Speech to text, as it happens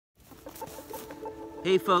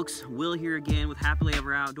Hey folks, Will here again with Happily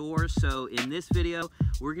Ever Outdoors. So in this video,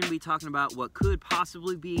 we're going to be talking about what could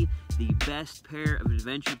possibly be the best pair of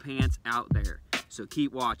adventure pants out there. So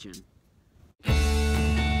keep watching.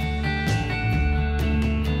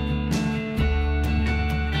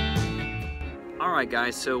 Alright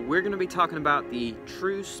guys, so we're going to be talking about the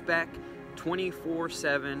Tru-Spec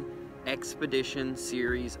 24/7 Xpedition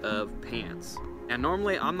series of pants. And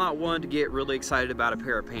normally I'm not one to get really excited about a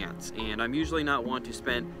pair of pants, and I'm usually not one to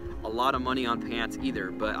spend a lot of money on pants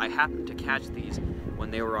either, but I happened to catch these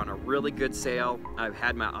when they were on a really good sale. I've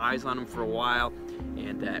had my eyes on them for a while,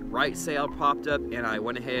 and that right sale popped up and I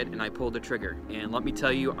went ahead and I pulled the trigger. And let me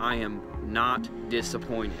tell you, I am not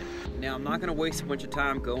disappointed. Now I'm not going to waste a bunch of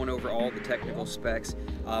time going over all the technical specs.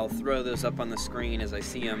 I'll throw those up on the screen as I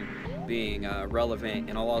see them being relevant,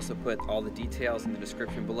 and I'll also put all the details in the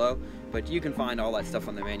description below, but you can find all that stuff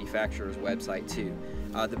on the manufacturer's website too.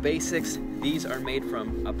 The basics, these are made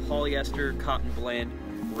from a polyester cotton blend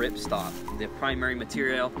ripstop, the primary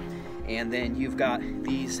material, and then you've got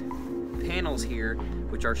these panels here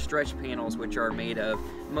which are stretch panels, which are made of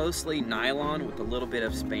mostly nylon with a little bit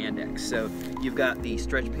of spandex. So you've got the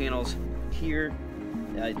stretch panels here,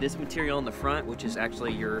 this material in the front, which is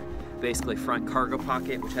actually your basically front cargo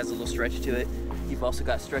pocket, which has a little stretch to it. You've also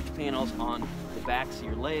got stretch panels on the backs of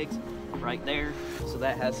your legs right there, so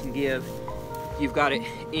that has some give. You've got it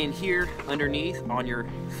in here underneath on your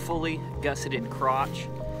fully gusseted crotch,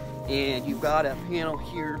 and you've got a panel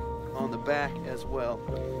here on the back as well.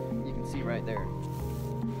 You can see right there.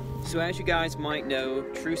 So as you guys might know,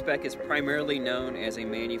 Tru-Spec is primarily known as a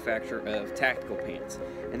manufacturer of tactical pants,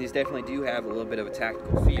 and these definitely do have a little bit of a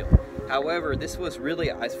tactical feel. However, this was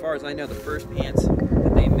really, as far as I know, the first pants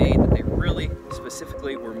that they made that they really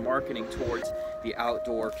specifically were marketing towards the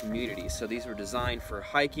outdoor community. So these were designed for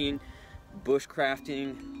hiking,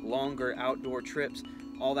 bushcrafting, longer outdoor trips,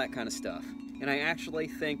 all that kind of stuff. And I actually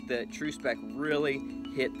think that Tru-Spec really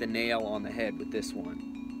hit the nail on the head with this one.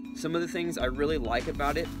 Some of the things I really like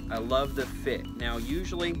about it, I love the fit. Now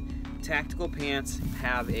usually tactical pants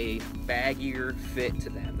have a baggier fit to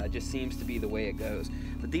them. That just seems to be the way it goes.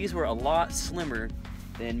 But these were a lot slimmer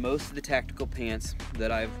than most of the tactical pants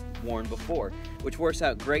that I've worn before, which works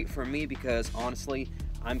out great for me because honestly,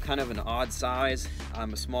 I'm kind of an odd size.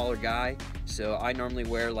 I'm a smaller guy, so I normally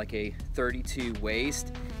wear like a 32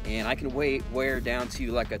 waist, and I can wear down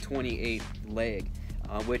to like a 28 leg.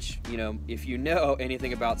 Which, you know, if you know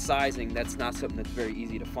anything about sizing, that's not something that's very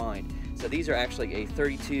easy to find. So these are actually a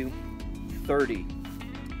 32-30,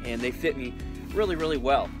 and they fit me really, really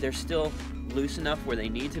well. They're still loose enough where they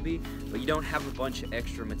need to be, but you don't have a bunch of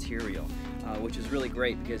extra material, which is really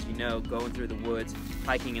great because, you know, going through the woods,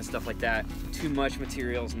 hiking and stuff like that, too much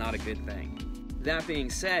material is not a good thing. That being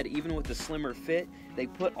said, even with the slimmer fit, they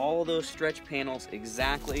put all those stretch panels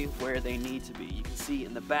exactly where they need to be. You can see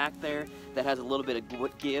in the back there, that has a little bit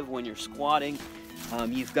of give when you're squatting.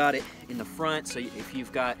 You've got it in the front, so if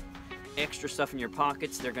you've got extra stuff in your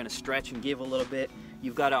pockets, they're gonna stretch and give a little bit.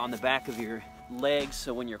 You've got it on the back of your legs,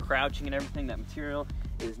 so when you're crouching and everything, that material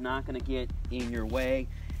is not gonna get in your way.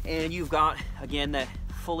 And you've got, again, that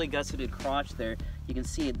fully gusseted crotch there. You can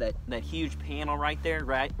see that huge panel right there,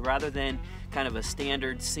 right? Rather than kind of a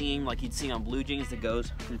standard seam like you'd see on blue jeans that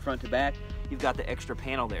goes from front to back, you've got the extra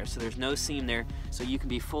panel there. So there's no seam there, so you can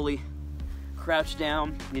be fully crouched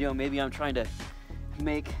down. You know, maybe I'm trying to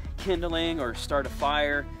make kindling or start a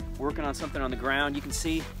fire, working on something on the ground. You can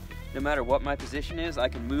see no matter what my position is, I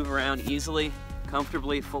can move around easily,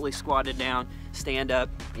 comfortably, fully squatted down, stand up,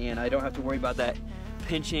 and I don't have to worry about that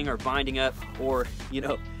pinching or binding up, or, you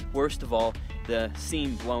know, worst of all, the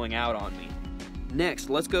seam blowing out on me. Next,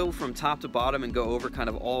 let's go from top to bottom and go over kind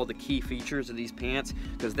of all the key features of these pants,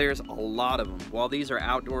 because there's a lot of them. While these are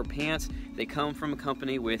outdoor pants, they come from a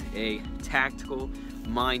company with a tactical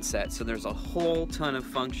mindset, so there's a whole ton of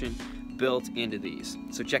function built into these.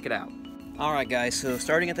 So check it out. Alright guys, so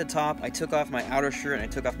starting at the top, I took off my outer shirt and I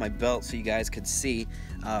took off my belt so you guys could see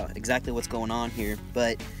exactly what's going on here.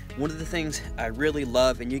 But one of the things I really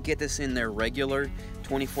love, and you get this in their regular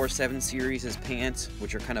 24/7 series as pants,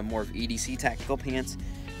 which are kind of more of EDC tactical pants,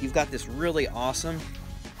 you've got this really awesome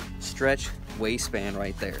stretch waistband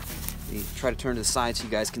right there. You try to turn to the side so you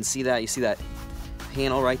guys can see that. You see that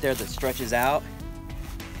panel right there that stretches out?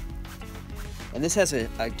 And this has a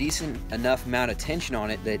decent enough amount of tension on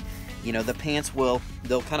it that, you know, the pants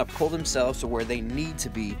they'll kind of pull themselves to where they need to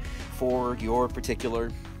be for your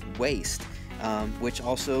particular waist, which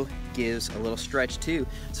also gives a little stretch too.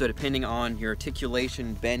 So depending on your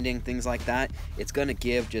articulation, bending, things like that, it's gonna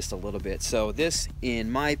give just a little bit. So this, in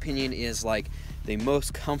my opinion, is like the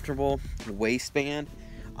most comfortable waistband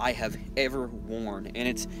I have ever worn. And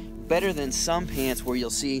it's better than some pants where you'll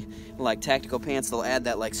see, like tactical pants, they'll add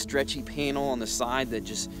that like stretchy panel on the side that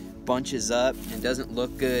just bunches up and doesn't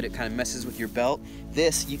look good. It kind of messes with your belt.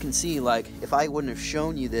 This, you can see, like, if I wouldn't have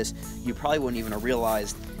shown you this, you probably wouldn't even have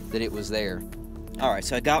realized that it was there. Alright,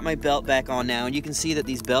 so I got my belt back on now, and you can see that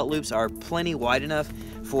these belt loops are plenty wide enough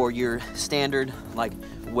for your standard, like,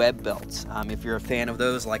 web belts, if you're a fan of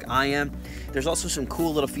those like I am. There's also some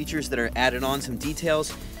cool little features that are added on, some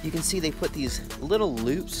details. You can see they put these little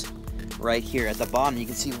loops right here at the bottom. You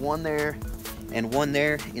can see one there and one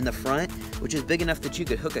there in the front, which is big enough that you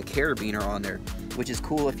could hook a carabiner on there, which is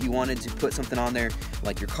cool if you wanted to put something on there,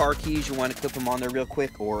 like your car keys, you want to clip them on there real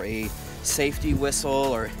quick, or a safety whistle,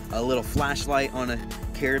 or a little flashlight on a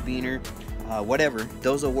carabiner, whatever,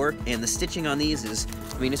 those will work. And the stitching on these is,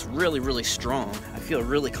 I mean, it's really strong. I feel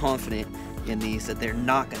really confident in these that they're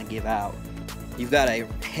not going to give out. You've got a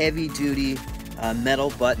heavy duty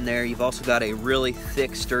metal button there. You've also got a really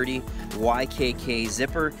thick, sturdy YKK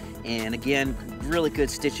zipper, and again, really good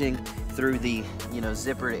stitching through the, you know,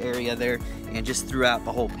 zipper area there, and just throughout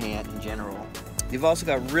the whole pant in general. You've also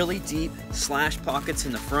got really deep slash pockets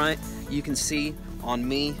in the front. You can see on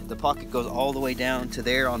me, the pocket goes all the way down to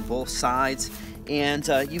there on both sides. And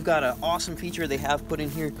you've got an awesome feature they have put in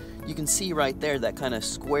here. You can see right there that kind of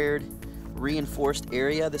squared reinforced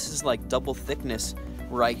area. This is like double thickness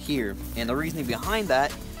right here. And the reasoning behind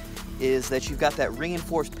that is that you've got that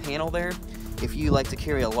reinforced panel there. If you like to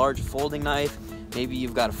carry a large folding knife, maybe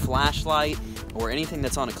you've got a flashlight or anything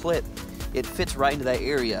that's on a clip, it fits right into that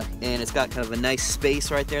area, and it's got kind of a nice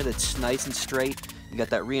space right there that's nice and straight. You got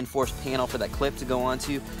that reinforced panel for that clip to go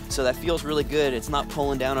onto, so that feels really good. It's not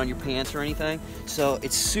pulling down on your pants or anything, so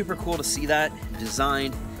it's super cool to see that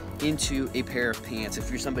designed into a pair of pants. If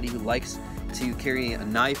you're somebody who likes to carry a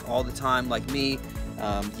knife all the time like me,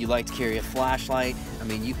 you like to carry a flashlight, I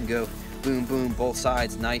mean, you can go boom boom both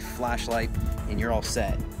sides, knife, flashlight, and you're all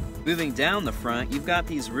set. Moving down the front, you've got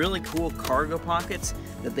these really cool cargo pockets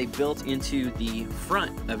that they built into the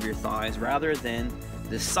front of your thighs rather than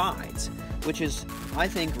the sides, which is, I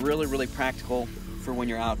think, really practical for when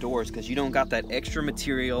you're outdoors, because you don't got that extra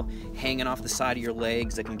material hanging off the side of your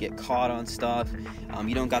legs that can get caught on stuff.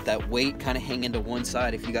 You don't got that weight kind of hanging to one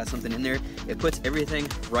side if you got something in there. It puts everything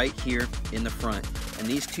right here in the front. And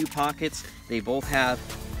these two pockets, they both have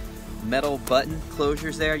metal button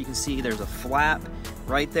closures there. You can see there's a flap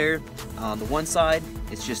right there. On the one side,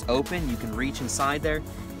 it's just open, you can reach inside there,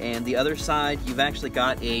 and the other side, you've actually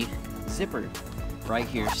got a zipper right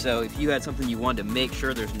here. So if you had something you wanted to make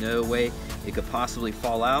sure there's no way it could possibly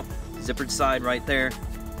fall out, zippered side right there,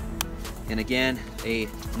 and again, a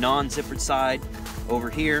non-zippered side over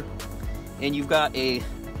here, and you've got a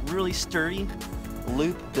really sturdy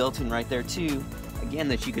loop built in right there too, again,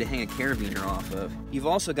 that you could hang a carabiner off of. You've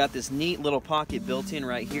also got this neat little pocket built in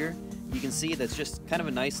right here. You can see that's just kind of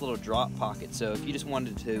a nice little drop pocket. So if you just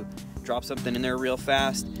wanted to drop something in there real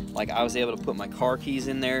fast, like I was able to put my car keys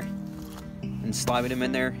in there and slide them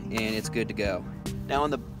in there, and it's good to go. Now on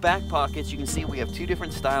the back pockets, you can see we have two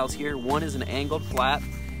different styles here. One is an angled flap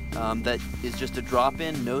that is just a drop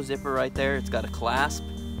in, no zipper right there. It's got a clasp,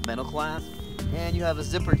 metal clasp, and you have a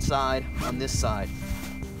zippered side on this side.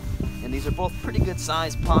 And these are both pretty good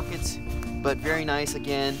sized pockets, but very nice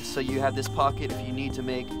again. So you have this pocket if you need to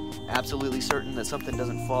make absolutely certain that something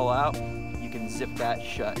doesn't fall out, you can zip that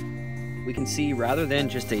shut. We can see rather than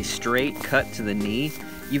just a straight cut to the knee,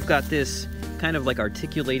 you've got this kind of like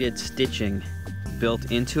articulated stitching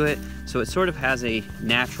built into it. So it sort of has a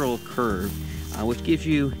natural curve, which gives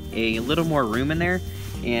you a little more room in there.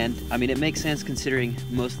 And I mean, it makes sense considering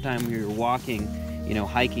most of the time when you're walking, you know,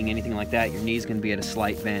 hiking, anything like that, your knee's gonna be at a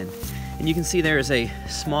slight bend. And you can see there is a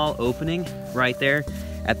small opening right there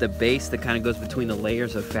at the base that kind of goes between the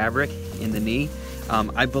layers of fabric in the knee.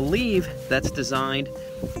 I believe that's designed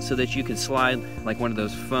so that you can slide like one of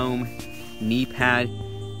those foam knee pad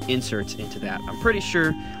inserts into that. I'm pretty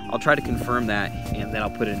sure. I'll try to confirm that, and then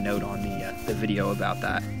I'll put a note on the video about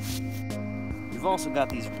that. You've also got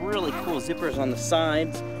these really cool zippers on the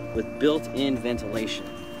sides with built-in ventilation.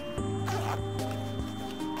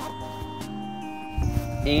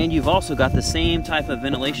 And you've also got the same type of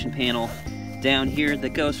ventilation panel down here that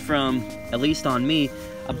goes from, at least on me,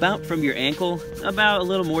 about from your ankle, about a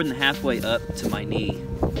little more than halfway up to my knee.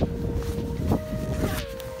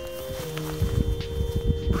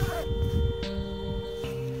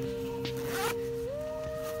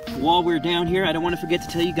 While we're down here, I don't want to forget to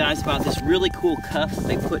tell you guys about this really cool cuff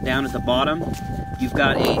they put down at the bottom. You've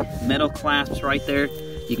got a metal clasp right there.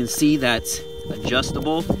 You can see that's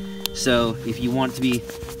adjustable. So if you want it to be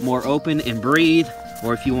more open and breathe,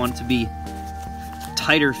 or if you want it to be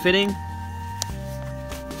tighter fitting,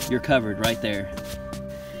 you're covered right there.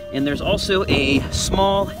 And there's also a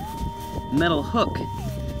small metal hook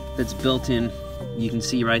that's built in, you can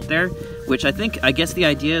see right there, which I guess the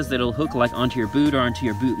idea is that it'll hook like onto your boot or onto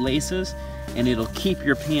your boot laces, and it'll keep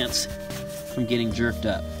your pants from getting jerked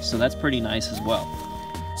up. So that's pretty nice as well.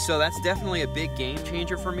 So that's definitely a big game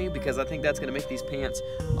changer for me, because I think that's going to make these pants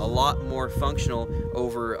a lot more functional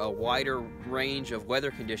over a wider range of weather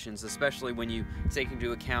conditions, especially when you take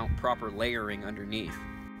into account proper layering underneath.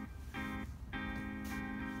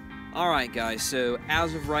 Alright guys, so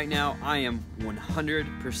as of right now, I am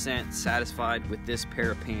 100% satisfied with this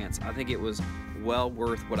pair of pants. I think it was well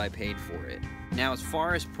worth what I paid for it. Now, as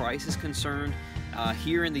far as price is concerned,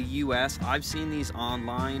 here in the US, I've seen these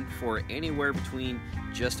online for anywhere between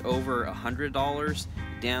just over $100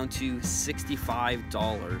 down to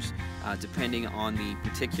 $65, depending on the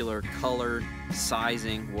particular color,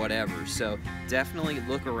 sizing, whatever. So definitely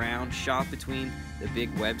look around, shop between the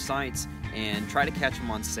big websites, and try to catch them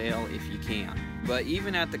on sale if you can. But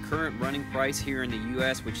even at the current running price here in the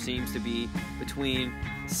US, which seems to be between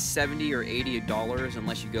 $70 or $80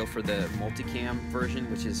 unless you go for the multicam version,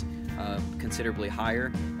 which is considerably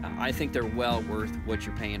higher, I think they're well worth what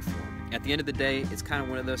you're paying for. At the end of the day, it's kind of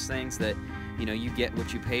one of those things that, you know, you get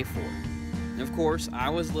what you pay for. And of course, I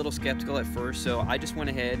was a little skeptical at first, so I just went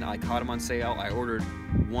ahead and I caught them on sale. I ordered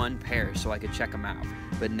one pair so I could check them out.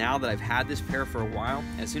 But now that I've had this pair for a while,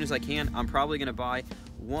 as soon as I can, I'm probably going to buy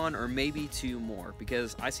one or maybe two more,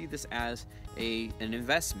 because I see this as an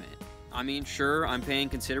investment. I mean, sure, I'm paying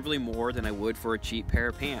considerably more than I would for a cheap pair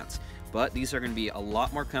of pants, but these are going to be a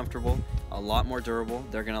lot more comfortable, a lot more durable.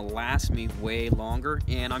 They're going to last me way longer,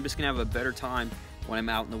 and I'm just going to have a better time when I'm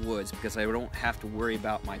out in the woods, because I don't have to worry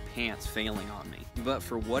about my pants failing on me. But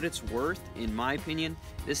for what it's worth, in my opinion,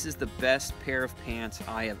 this is the best pair of pants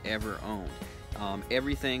I have ever owned.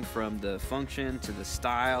 Everything from the function to the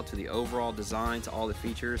style to the overall design to all the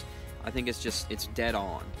features, I think it's dead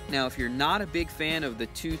on. Now, if you're not a big fan of the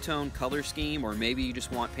two-tone color scheme, or maybe you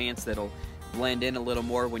just want pants that'll blend in a little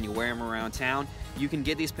more when you wear them around town, you can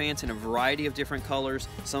get these pants in a variety of different colors,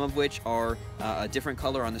 some of which are a different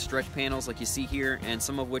color on the stretch panels like you see here, and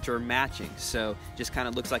some of which are matching, so just kind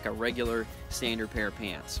of looks like a regular standard pair of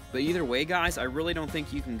pants. But either way guys, I really don't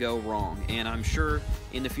think you can go wrong, and I'm sure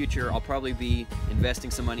in the future I'll probably be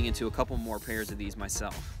investing some money into a couple more pairs of these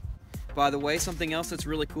myself. By the way, something else that's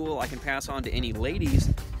really cool I can pass on to any ladies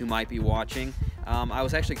who might be watching. I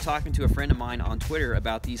was actually talking to a friend of mine on Twitter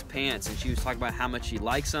about these pants, and she was talking about how much she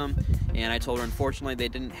likes them, and I told her unfortunately they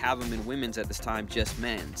didn't have them in women's at this time, just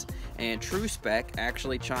men's. And Tru-Spec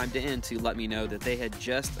actually chimed in to let me know that they had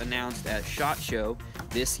just announced at SHOT Show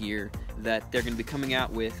this year that they're going to be coming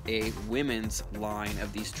out with a women's line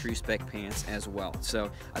of these Tru-Spec pants as well.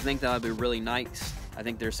 So I think that'll be really nice. I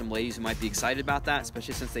think there's some ladies who might be excited about that,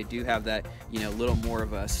 especially since they do have that, you know, little more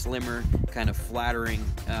of a slimmer, kind of flattering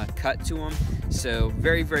cut to them. So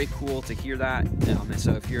very, very cool to hear that. And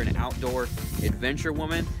so if you're an outdoor adventure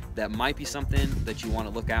woman, that might be something that you want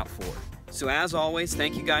to look out for. So as always,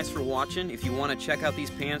 thank you guys for watching. If you want to check out these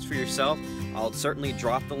pants for yourself, I'll certainly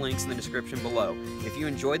drop the links in the description below. If you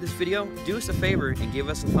enjoyed this video, do us a favor and give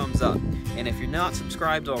us a thumbs up. And if you're not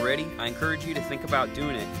subscribed already, I encourage you to think about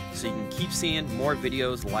doing it so you can keep seeing more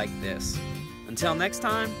videos like this. Until next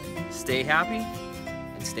time, stay happy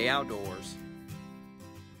and stay outdoors.